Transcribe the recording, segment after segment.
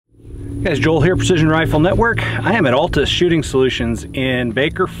Hey guys, Joel here, Precision Rifle Network. I am at Altus Shooting Solutions in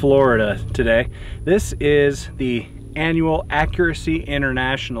Baker, Florida today. This is the annual Accuracy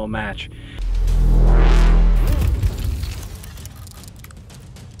International match.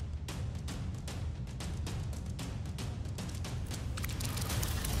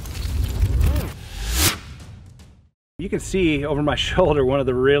 You can see over my shoulder one of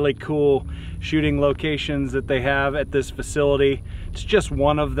the really cool shooting locations that they have at this facility. It's just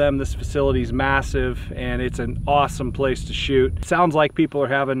one of them. This facility is massive and it's an awesome place to shoot. Sounds like people are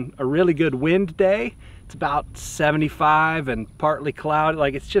having a really good wind day. It's about 75 and partly cloudy.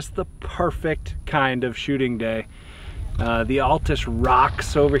 Like, it's just the perfect kind of shooting day. The Altus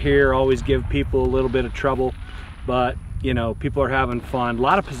rocks over here always give people a little bit of trouble, but you know, people are having fun. A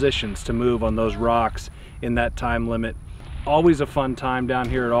lot of positions to move on those rocks in that time limit. Always a fun time down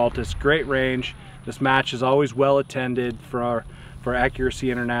here at Altus. Great range. This match is always well attended for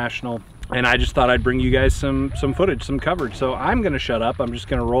Accuracy International, and I just thought I'd bring you guys some footage, some coverage. So I'm gonna shut up. I'm just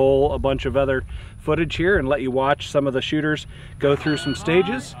gonna roll a bunch of other footage here and let you watch some of the shooters go through some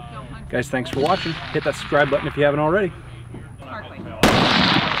stages. Guys, thanks for watching. Hit that subscribe button if you haven't already.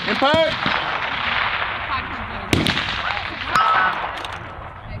 Impact!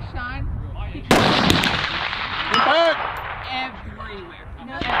 Everywhere.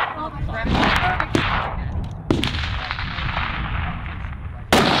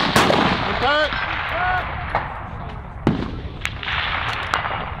 Impact!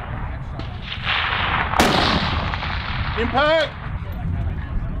 Impact!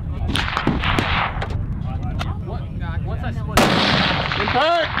 Once I split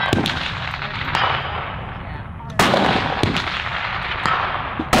Impact!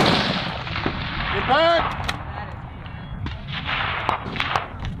 Impact!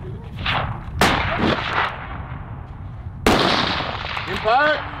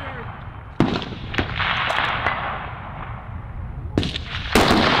 Impact!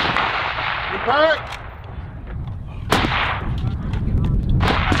 Impact!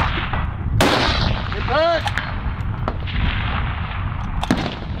 Impact!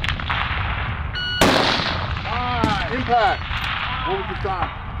 Impact! What was the time?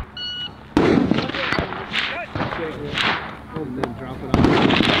 Then drop it on.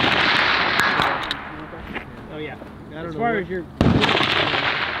 Oh yeah. As far as your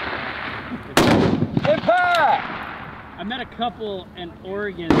Impact! I met a couple in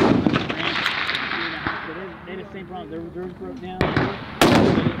Oregon. They had the same problem. Their rooms broke down.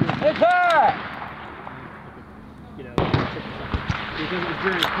 Impact! You know, because it was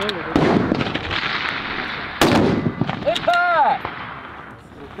during COVID. Impact!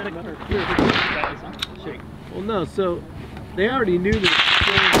 Well, no, so they already knew that.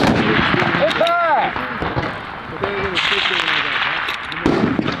 Impact! But they were going to sit there and all that.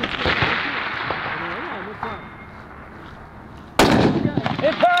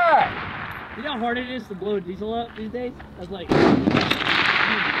 Impact! You know how hard it is to blow diesel up these days? That's like, that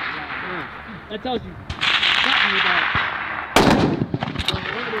tells you something about.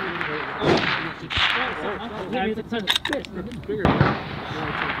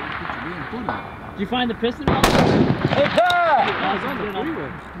 Did you find the piston belt?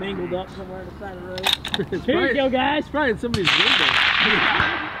 Mangled up somewhere on the side of the road. Here you go, guys. Probably in somebody's window.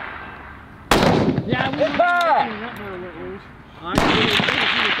 Yeah, I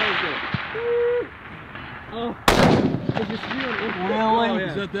oh, it's just really? Oh, yeah.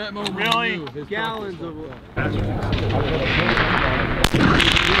 Is that that moment? Really? Gallons of oil.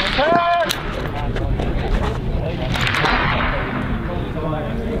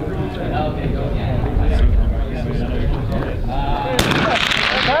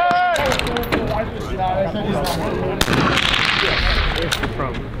 What's the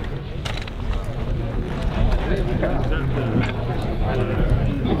problem?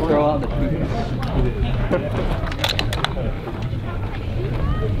 Throw out the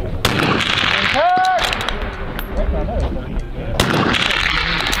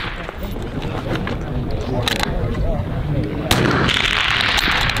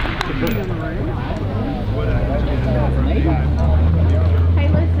Hey,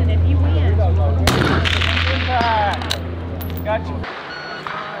 listen, if you win. Got you.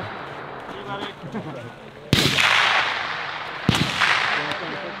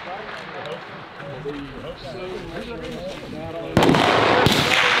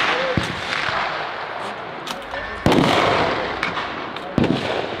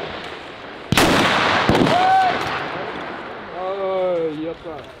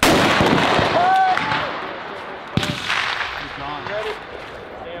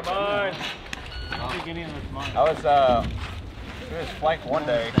 I was flank one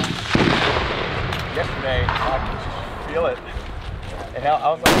day. Yesterday, I could just feel it. And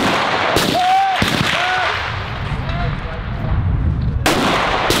I was like,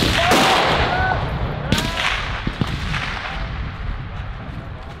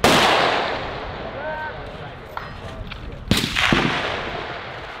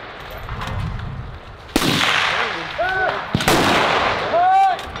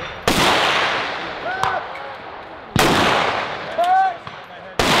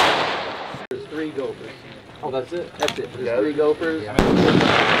 There's 3 gophers. Oh, that's it? That's it. There's 3 gophers.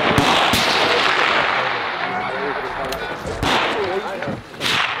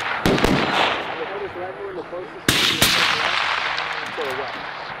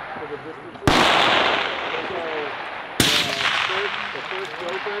 The first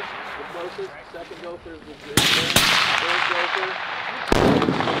gopher, the closest, second gopher is the third gopher.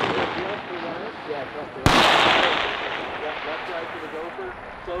 Yeah, left right for the gopher,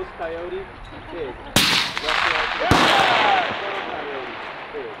 close coyote, pig. Left right for the coyote,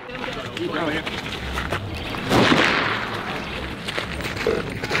 pig.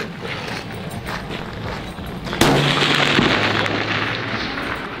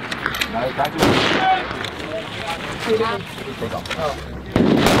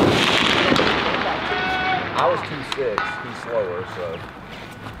 I was 2.6, he's slower, so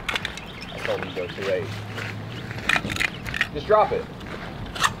I told him to go 2.8. Just drop it.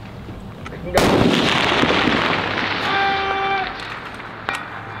 It can go.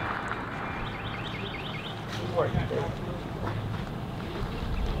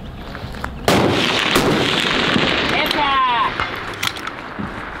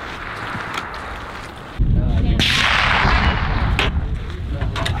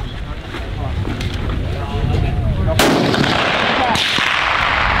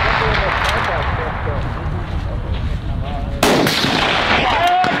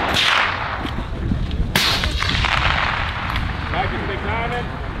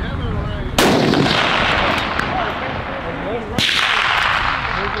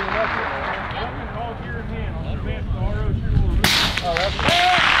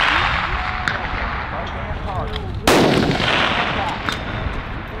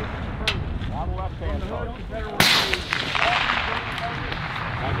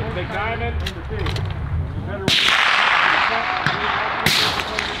 Big diamond, number 2.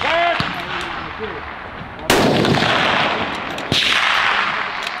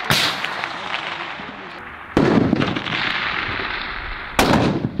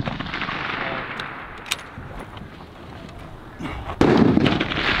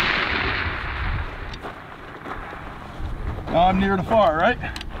 Now I'm near the far, right?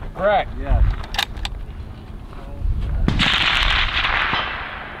 Correct. Yes.